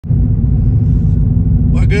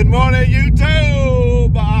Good morning,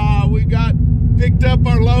 YouTube. We got picked up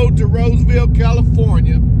our load to Roseville,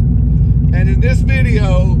 California. And in this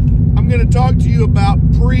video, I'm going to talk to you about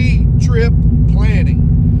pre-trip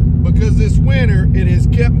planning. Because this winter, it has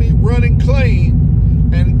kept me running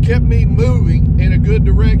clean and kept me moving in a good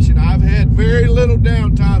direction. I've had very little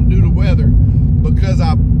downtime due to weather because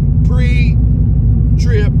I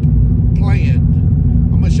pre-trip planned.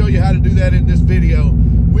 I'm going to show you how to do that in this video.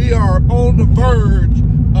 We are on the verge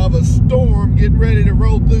of a storm getting ready to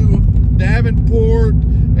roll through Davenport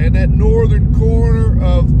and that northern corner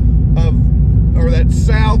or that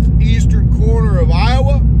southeastern corner of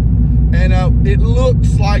Iowa. And it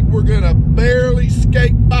looks like we're gonna barely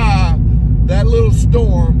skate by that little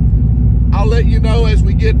storm. I'll let you know as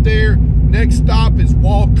we get there. Next stop is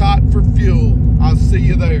Walcott for fuel. I'll see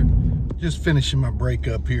you there. Just finishing my break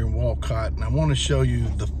up here in Walcott, and I want to show you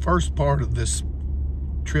the first part of this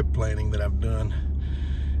trip planning that I've done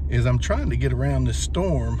is I'm trying to get around this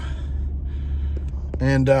storm.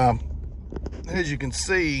 And as you can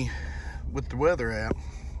see with the weather app,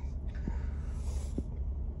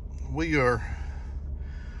 we are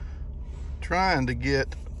trying to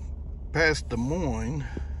get past Des Moines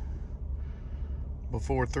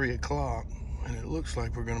before 3 o'clock, and it looks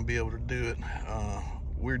like we're going to be able to do it.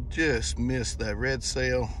 We're just missed that red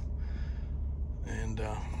sail, and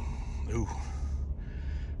ooh,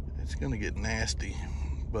 it's going to get nasty.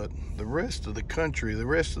 But the rest of the country, the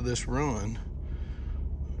rest of this run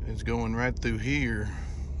is going right through here.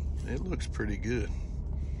 It looks pretty good.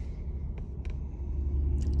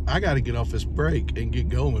 I got to get off this break and get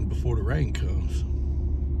going before the rain comes.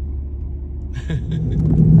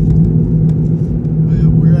 Well,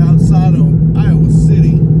 we're outside of Iowa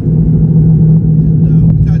City,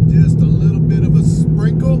 and we got just a little bit of a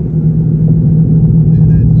sprinkle,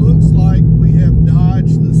 and it looks like we have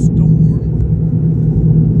dodged the storm,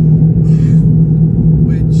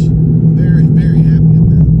 which I'm very, very happy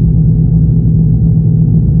about.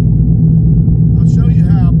 I'll show you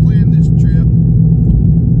how I planned this trip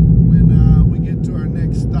when we get to our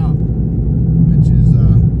next stop, which is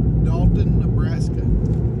Dalton, Nebraska.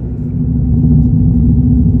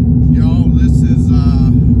 Y'all, this is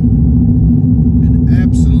an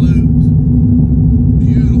absolute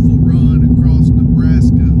beautiful run across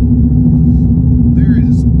Nebraska. There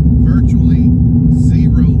is virtually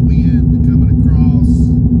zero wind coming across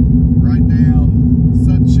right now.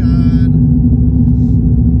 Sunshine.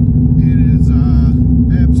 It is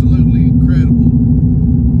absolutely incredible.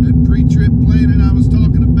 That pre-trip planning I was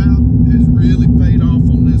talking about has really paid off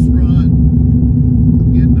on this run.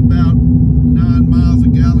 I'm getting about 9 miles a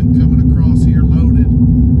gallon coming across here loaded.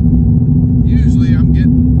 Usually I'm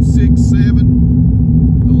getting 6,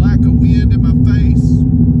 7. The lack of wind in my face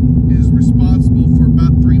is responsible for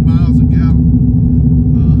about 3 miles a gallon.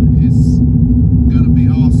 It's gonna be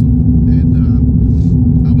awesome. And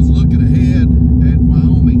I was looking ahead at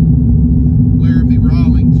Wyoming, Laramie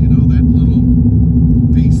Rawlings, you know, that little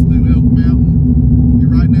piece through Elk Mountain.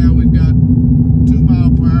 And right now we've got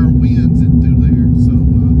 2-mile-per-hour winds in through there. So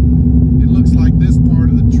it looks like this part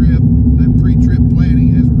of the trip, that pre-trip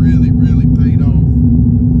planning, has really, really paid off.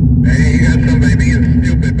 Hey, you got somebody being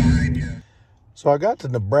stupid behind you. So I got to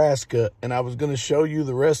Nebraska, and I was going to show you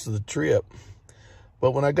the rest of the trip.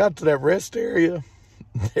 But when I got to that rest area,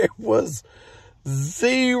 there was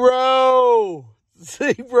zero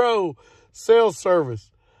cell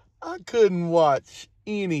service. I couldn't watch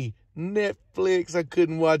any Netflix. I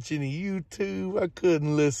couldn't watch any YouTube. I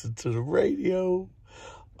couldn't listen to the radio.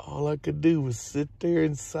 All I could do was sit there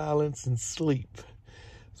in silence and sleep.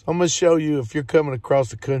 So I'm going to show you, if you're coming across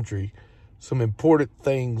the country, some important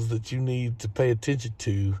things that you need to pay attention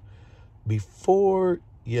to before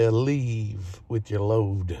you leave with your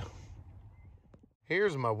load.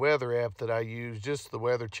 Here's my weather app that I use, just the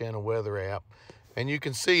Weather Channel weather app. And you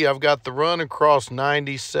can see I've got the run across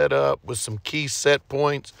 90 set up with some key set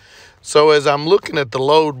points. So as I'm looking at the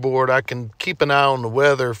load board, I can keep an eye on the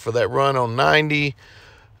weather for that run on 90.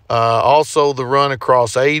 Also the run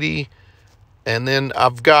across 80. And then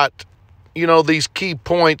I've got, you know, these key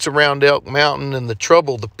points around Elk Mountain and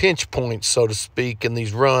the pinch points, so to speak, in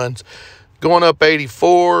these runs. Going up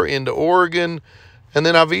 84 into Oregon. And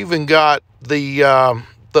then I've even got the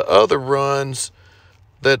other runs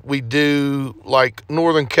that we do, like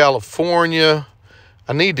Northern California.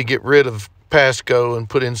 I need to get rid of Pasco and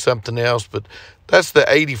put in something else, but that's the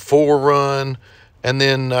 84 run. And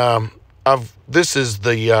then this is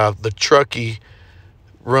the Truckee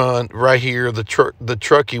run right here, the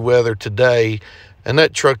Truckee weather today, and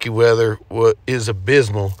that Truckee weather is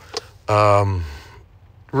abysmal.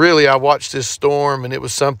 Really, I watched this storm, and it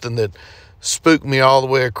was something that spooked me all the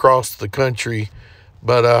way across the country.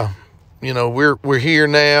 But, you know, we're here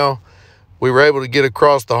now. We were able to get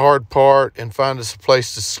across the hard part and find us a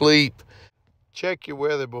place to sleep. Check your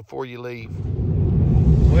weather before you leave.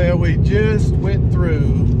 Well, we just went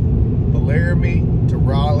through the Laramie to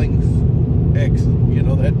Rawlings exit. You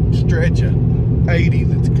know, that stretch of 80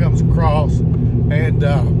 that comes across. And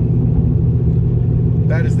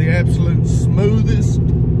that is the absolute smoothest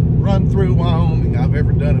run through Wyoming I've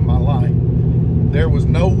ever done in my life. There was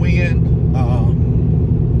no wind.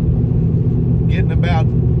 Getting about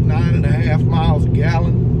 9.5 miles a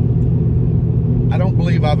gallon. I don't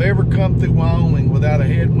believe I've ever come through Wyoming without a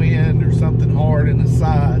headwind or something hard in the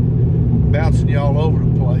side, bouncing you all over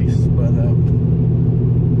the place. But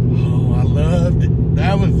oh, I loved it.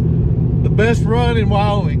 That was the best run in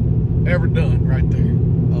Wyoming ever done right there.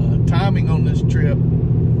 Timing on this trip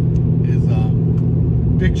is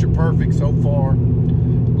picture perfect so far.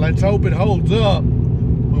 Let's hope it holds up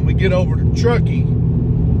when we get over to Truckee.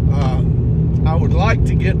 I would like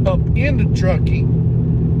to get up into Truckee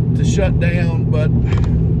to shut down, but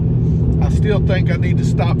I still think I need to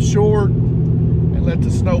stop short and let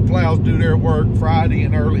the snow plows do their work Friday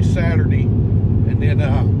and early Saturday, and then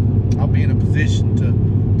I'll be in a position to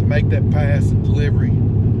make that pass and delivery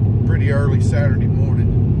pretty early Saturday morning.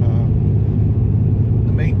 In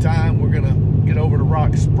the meantime, we're gonna get over to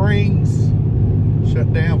Rock Springs,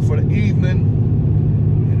 shut down for the evening,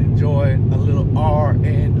 and enjoy a little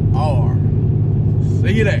R&R.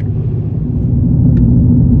 See you there.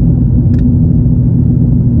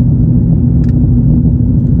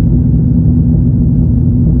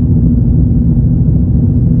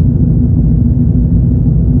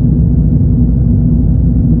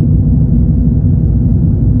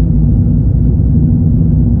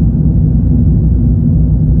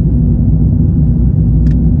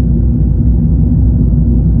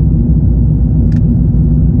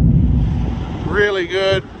 Really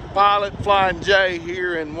good pilot Flying J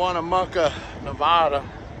here in Winnemucca, Nevada.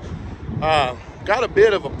 Got a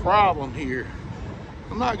bit of a problem here.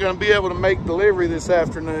 I'm not going to be able to make delivery this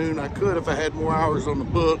afternoon. I could if I had more hours on the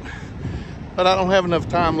book, but I don't have enough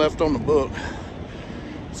time left on the book.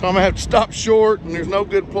 So I'm going to have to stop short, and there's no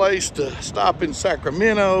good place to stop in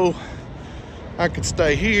Sacramento. I could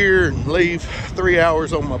stay here and leave 3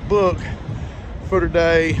 hours on my book for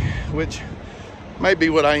today, which may be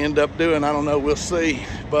what I end up doing. I don't know, we'll see.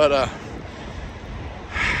 But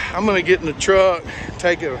I'm gonna get in the truck,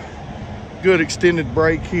 take a good extended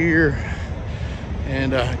break here,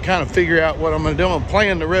 and kind of figure out what I'm gonna do. I'm gonna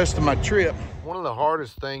plan the rest of my trip. One of the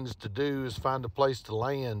hardest things to do is find a place to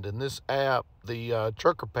land, and this app, the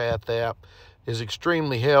Trucker Path app, is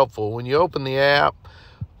extremely helpful. When you open the app,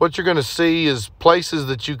 what you're gonna see is places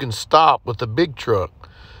that you can stop with a big truck.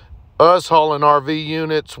 Us hauling RV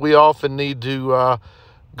units, we often need to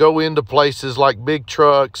go into places like big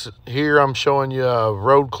trucks. Here I'm showing you a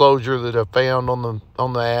road closure that I found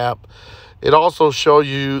on the app. It also shows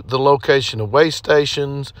you the location of weigh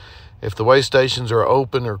stations, if the weigh stations are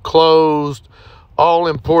open or closed. All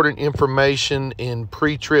important information in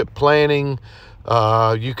pre-trip planning.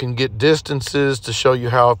 You can get distances to show you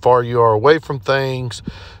how far you are away from things,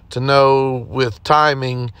 to know with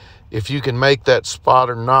timing if you can make that spot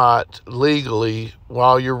or not legally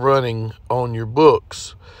while you're running on your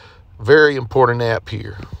books. Very important app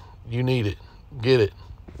here. You need it. Get it.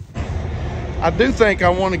 I do think I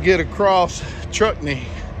want to get across Truckee,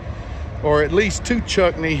 or at least to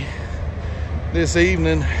Truckee this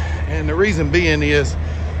evening. And the reason being is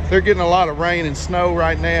they're getting a lot of rain and snow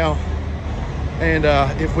right now. And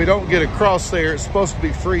if we don't get across there, it's supposed to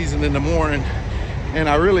be freezing in the morning. And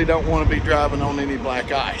I really don't want to be driving on any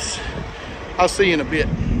black ice. I'll see you in a bit.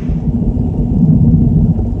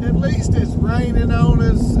 At least it's raining on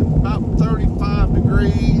us, about 35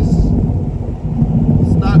 degrees.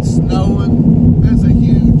 It's not snowing. That's a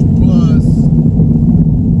huge plus.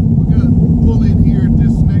 We're going to pull in here at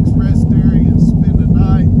this next rest area and spend the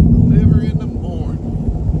night, deliver in the morning.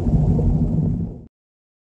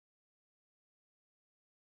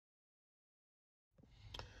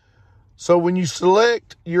 So when you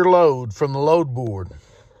select your load from the load board,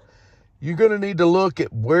 you're going to need to look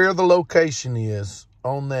at where the location is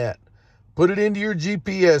on that. Put it into your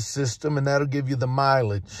GPS system, and that'll give you the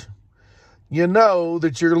mileage. You know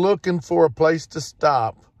that you're looking for a place to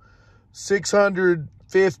stop.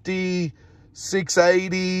 650,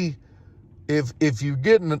 680. If you're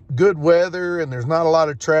getting good weather and there's not a lot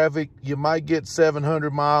of traffic, you might get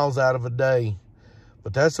 700 miles out of a day.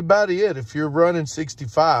 But that's about it if you're running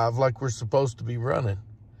 65 like we're supposed to be running.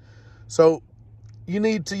 So you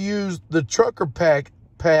need to use the Trucker Path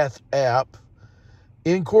app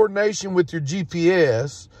in coordination with your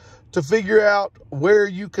GPS to figure out where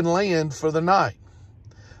you can land for the night.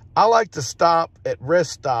 I like to stop at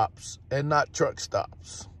rest stops and not truck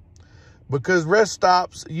stops, because rest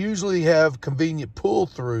stops usually have convenient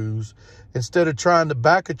pull-throughs instead of trying to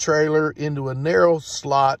back a trailer into a narrow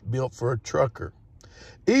slot built for a trucker.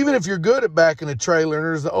 Even if you're good at backing a trailer and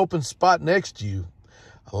there's an open spot next to you,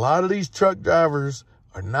 a lot of these truck drivers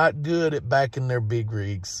are not good at backing their big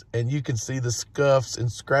rigs, and you can see the scuffs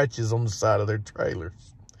and scratches on the side of their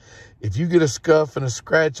trailers. If you get a scuff and a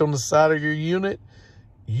scratch on the side of your unit,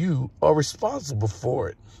 you are responsible for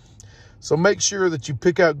it. So make sure that you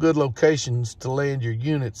pick out good locations to land your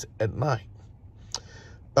units at night.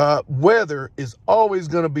 Weather is always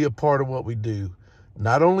going to be a part of what we do.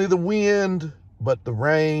 Not only the wind, but the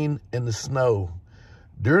rain and the snow.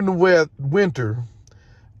 During the winter,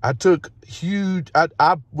 I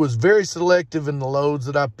was very selective in the loads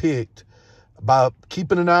that I picked by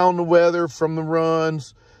keeping an eye on the weather from the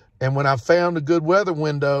runs. And when I found a good weather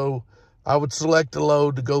window, I would select a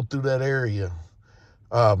load to go through that area.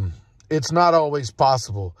 It's not always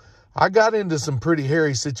possible. I got into some pretty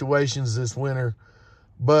hairy situations this winter,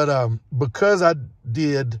 but because I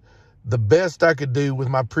did the best I could do with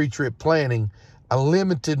my pre-trip planning, I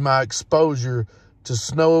limited my exposure to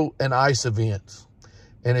snow and ice events.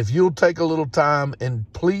 And if you'll take a little time and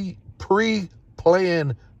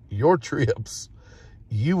pre-plan your trips,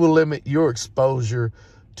 you will limit your exposure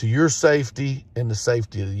to your safety and the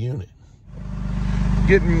safety of the unit.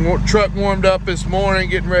 Getting truck warmed up this morning,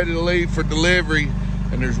 getting ready to leave for delivery.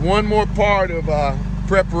 And there's one more part of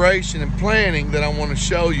preparation and planning that I want to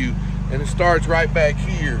show you, and it starts right back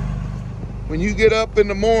here. When you get up in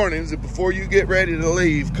the mornings and before you get ready to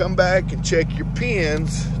leave, come back and check your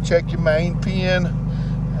pins. Check your main pin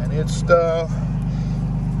and its stuff.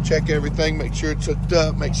 Check everything, make sure it's hooked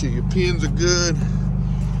up, make sure your pins are good.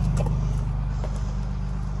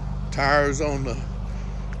 Tires on the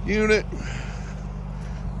unit.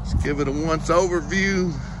 Let's give it a once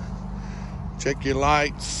overview. Check your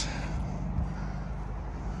lights.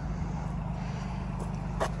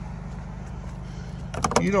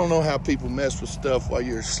 You don't know how people mess with stuff while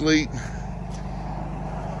you're asleep.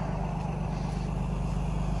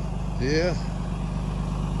 Yeah.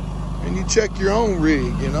 And you check your own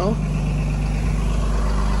rig, you know.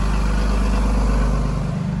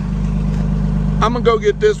 I'm gonna go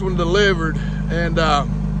get this one delivered, and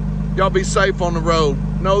y'all be safe on the road.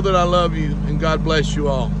 Know that I love you, and God bless you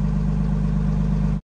all.